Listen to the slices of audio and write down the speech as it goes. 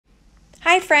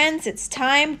Hi friends, it's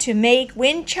time to make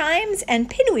wind chimes and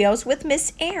pinwheels with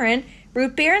Miss Erin,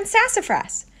 root beer, and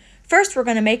sassafras. First, we're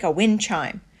going to make a wind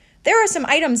chime. There are some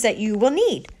items that you will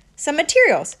need. Some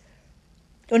materials.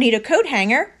 You'll need a coat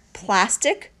hanger,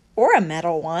 plastic or a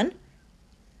metal one.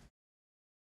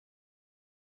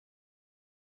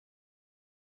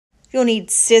 You'll need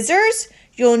scissors.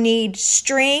 You'll need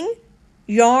string,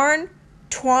 yarn,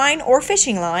 twine, or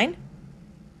fishing line.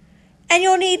 And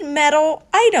you'll need metal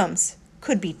items.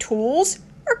 Could be tools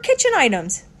or kitchen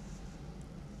items.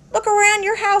 Look around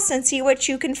your house and see what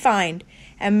you can find,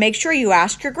 and make sure you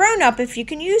ask your grown-up if you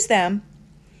can use them.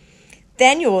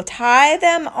 Then you will tie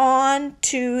them on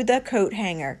to the coat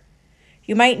hanger.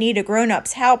 You might need a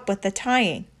grown-up's help with the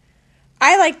tying.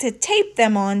 I like to tape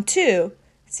them on too.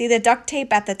 See the duct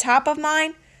tape at the top of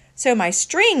mine? So my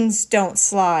strings don't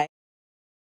slide.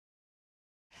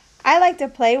 I like to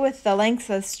play with the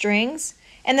length of strings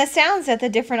and the sounds that the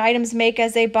different items make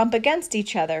as they bump against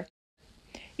each other.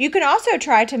 You can also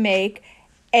try to make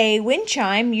a wind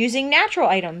chime using natural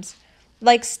items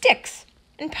like sticks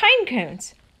and pine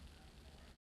cones.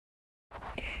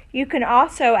 You can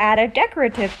also add a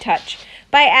decorative touch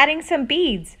by adding some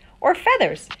beads or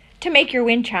feathers to make your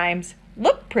wind chimes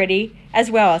look pretty as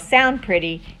well as sound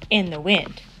pretty in the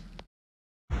wind.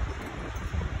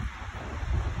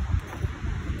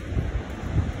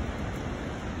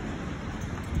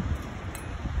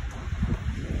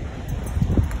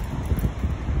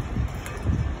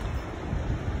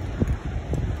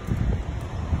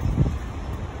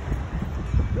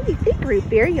 What do you think, root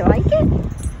beer? You like it?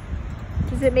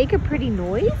 Does it make a pretty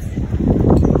noise?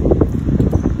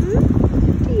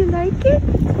 Do you like it?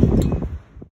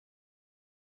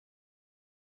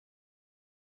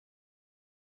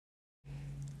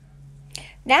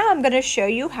 Now I'm going to show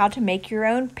you how to make your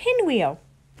own pinwheel.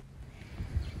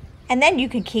 And then you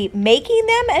can keep making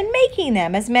them and making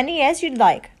them, as many as you'd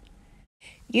like.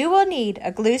 You will need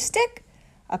a glue stick,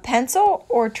 a pencil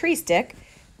or tree stick,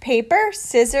 paper,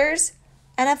 scissors,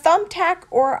 and a thumbtack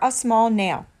or a small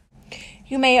nail.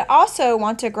 You may also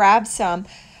want to grab some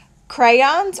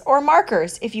crayons or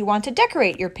markers if you want to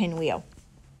decorate your pinwheel.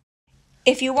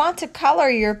 If you want to color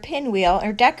your pinwheel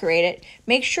or decorate it,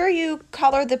 make sure you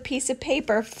color the piece of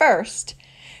paper first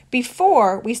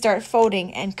before we start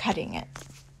folding and cutting it.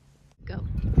 Go.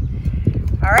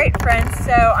 All right, friends,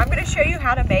 so I'm going to show you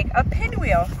how to make a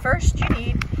pinwheel. First, you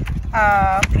need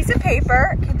a piece of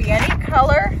paper. It can be any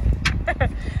color.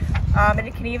 And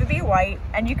it can even be white.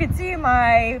 And you can see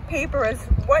my paper is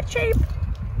what shape?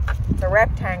 It's a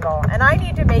rectangle. And I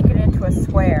need to make it into a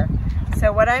square.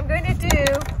 So what I'm going to do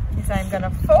is I'm going to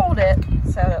fold it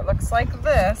so that it looks like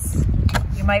this.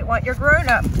 You might want your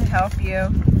grown-up to help you.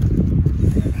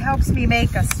 It helps me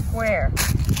make a square.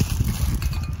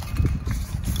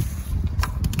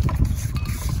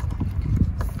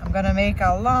 I'm going to make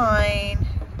a line.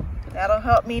 That'll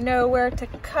help me know where to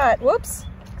cut. Whoops.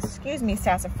 Excuse me,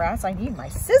 Sassafras, I need my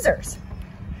scissors.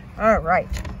 All right.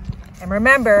 And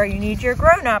remember, you need your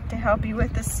grown-up to help you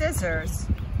with the scissors.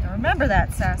 Now remember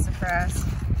that, Sassafras.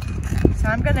 So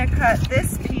I'm going to cut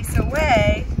this piece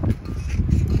away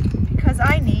because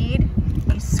I need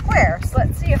a square. So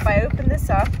let's see if I open this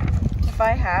up, if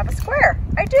I have a square.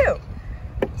 I do.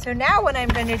 So now what I'm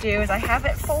going to do is I have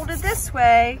it folded this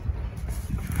way.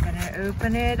 I'm going to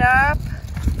open it up.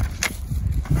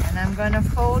 And I'm going to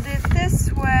fold it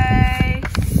this way.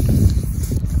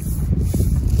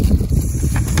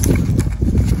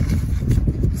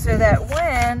 So that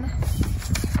when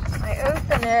I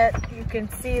open it, you can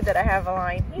see that I have a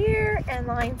line here and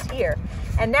lines here.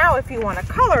 And now if you want to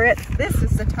color it, this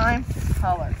is the time to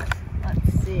color.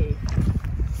 Let's see.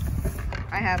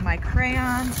 I have my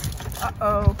crayons.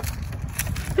 Uh-oh.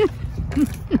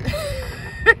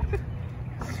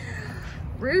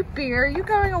 Root beer, you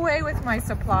going away with my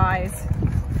supplies.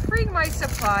 Bring my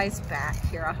supplies back.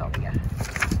 Here, I'll help you.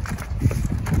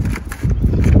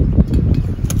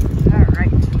 All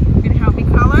right, you gonna help me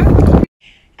color?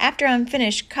 After I'm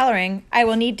finished coloring, I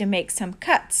will need to make some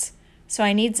cuts. So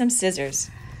I need some scissors.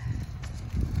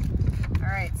 All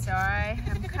right, so I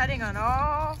am cutting on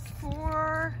all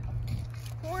 4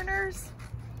 corners,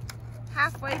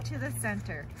 halfway to the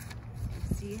center.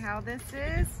 See how this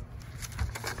is?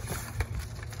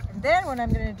 And then what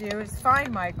I'm going to do is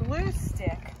find my glue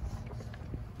stick.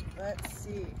 Let's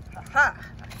see. Aha!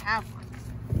 I have one.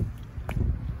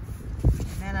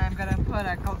 And then I'm going to put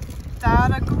a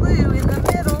dot of glue in the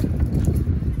middle.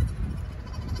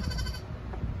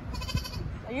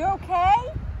 Are you okay?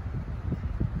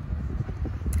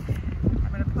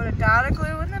 I'm going to put a dot of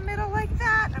glue in the middle like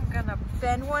that. I'm going to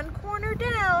bend one corner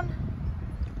down.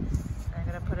 I'm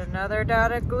going to put another another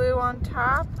dot of glue on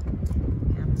top.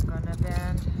 I'm gonna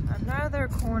bend another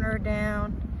corner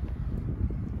down.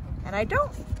 And I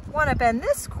don't want to bend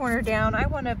this corner down, I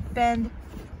want to bend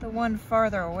the one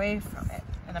farther away from it.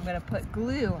 And I'm gonna put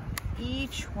glue on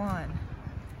each one.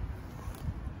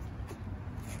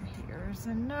 Here's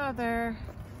another.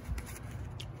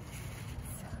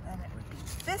 So then it would be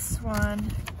this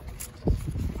one.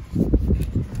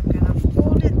 I'm gonna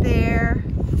hold it there.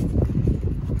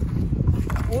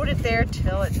 Hold it there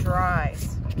till it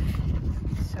dries.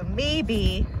 So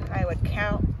maybe I would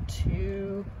count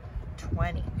to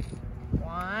 20.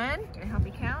 1, can you help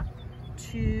me count?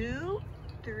 2,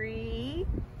 3,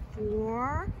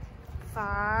 4,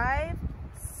 5,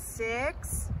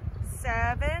 6,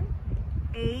 7,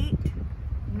 8,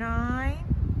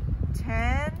 9,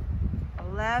 10,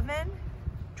 11,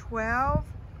 12,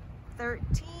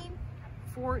 13,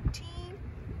 14,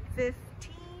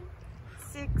 15,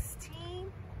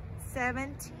 16,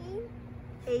 17,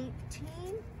 18,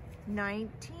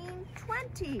 19,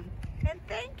 20. And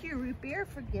thank you, Root Beer,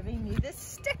 for giving me this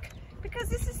stick, because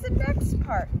this is the next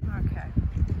part. Okay.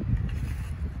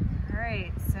 All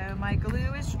right, so my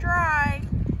glue is dry,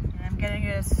 and I'm getting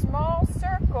a small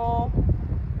circle.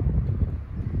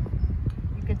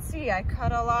 You can see I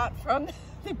cut a lot from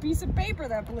the piece of paper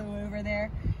that blew over there.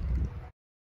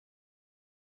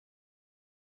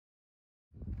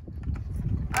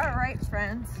 All right,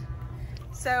 friends.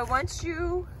 So once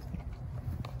you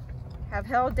have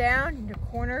held down the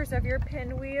corners of your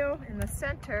pinwheel in the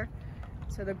center,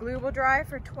 so the glue will dry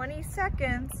for 20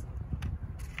 seconds,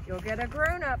 you'll get a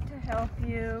grown-up to help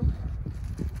you.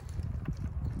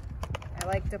 I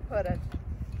like to put a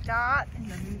dot in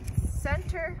the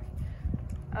center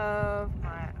of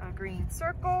a green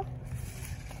circle.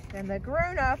 Then the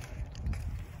grown-up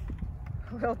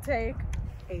will take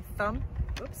a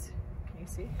oops, can you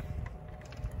see?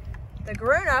 The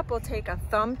grown-up will take a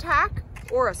thumbtack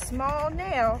or a small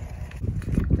nail.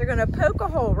 They're gonna poke a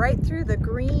hole right through the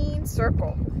green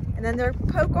circle, and then they'll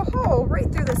poke a hole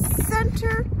right through the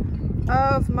center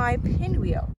of my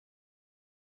pinwheel.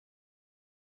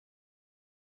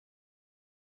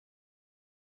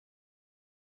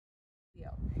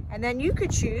 And then you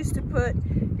could choose to put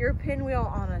your pinwheel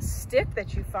on a stick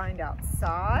that you find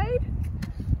outside,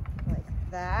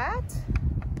 like that.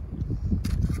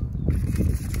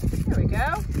 There we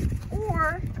go.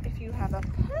 Or if you have a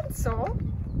pencil,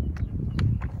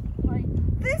 like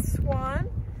this one,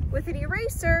 with an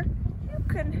eraser, you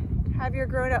can have your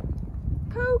grown-up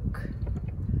poke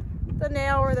the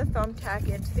nail or the thumbtack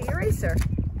into the eraser,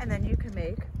 and then you can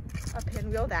make a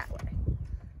pinwheel that way.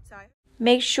 So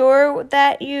make sure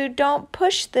that you don't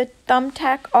push the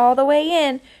thumbtack all the way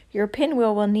in. Your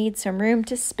pinwheel will need some room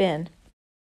to spin.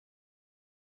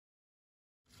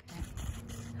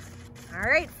 All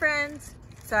right, friends.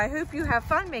 So I hope you have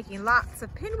fun making lots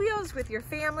of pinwheels with your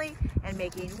family and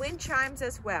making wind chimes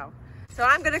as well. So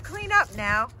I'm gonna clean up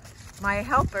now. My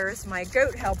helpers, my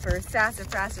goat helpers,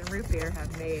 Sassafras and Root Beer,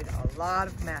 have made a lot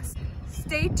of mess.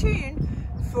 Stay tuned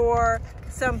for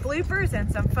some bloopers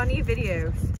and some funny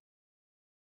videos.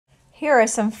 Here are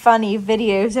some funny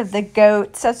videos of the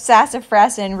goats of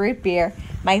Sassafras and Root Beer.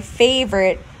 My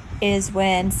favorite is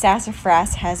when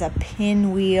Sassafras has a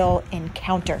pinwheel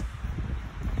encounter.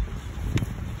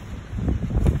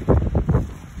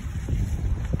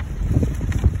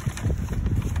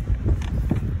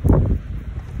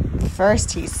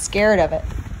 First, he's scared of it,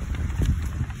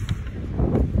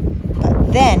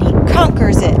 but then he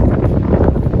conquers it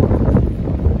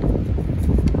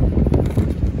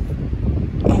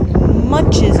and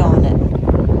munches on it.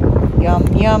 Yum,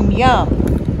 yum, yum.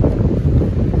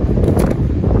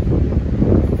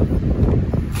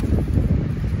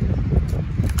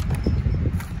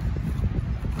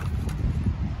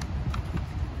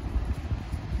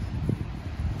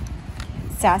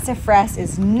 Sassafras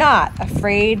is not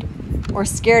afraid or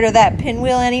scared of that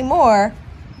pinwheel anymore.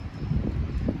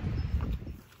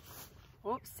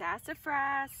 Oops,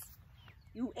 Sassafras,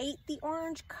 you ate the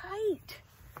orange kite.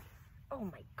 Oh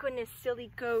my goodness,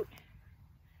 silly goat.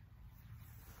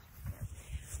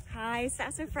 Hi,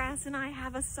 Sassafras and I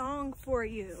have a song for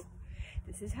you.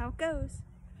 This is how it goes.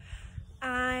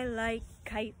 I like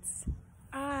kites,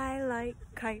 I like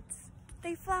kites.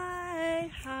 They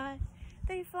fly high,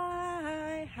 they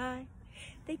fly high.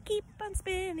 They keep on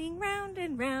spinning round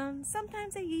and round.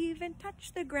 Sometimes they even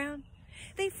touch the ground.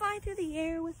 They fly through the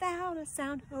air without a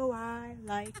sound. Oh, I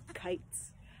like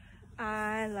kites.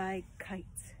 I like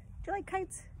kites. Do you like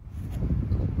kites?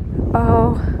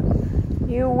 Oh,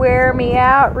 you wear me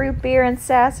out, Root Beer and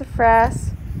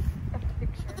Sassafras.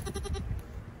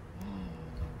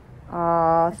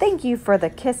 Aw, thank you for the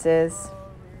kisses.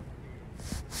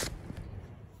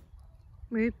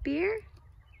 Root beer?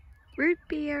 Root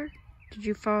beer. Did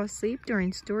you fall asleep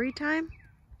during story time?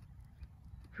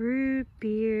 Root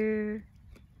beer.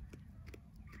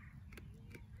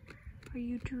 Are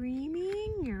you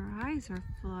dreaming? Your eyes are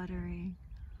fluttering.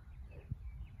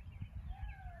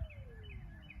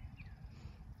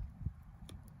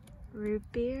 Root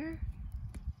beer?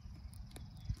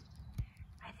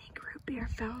 I think Root Beer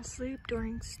fell asleep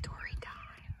during story time.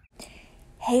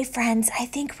 Hey friends, I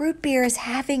think Root Beer is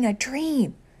having a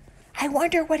dream. I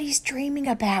wonder what he's dreaming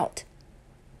about.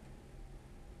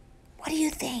 What do you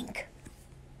think?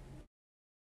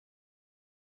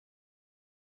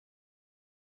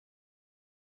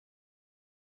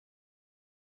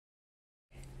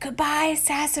 Goodbye,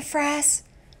 Sassafras.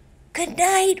 Good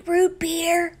night, Root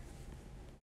Beer.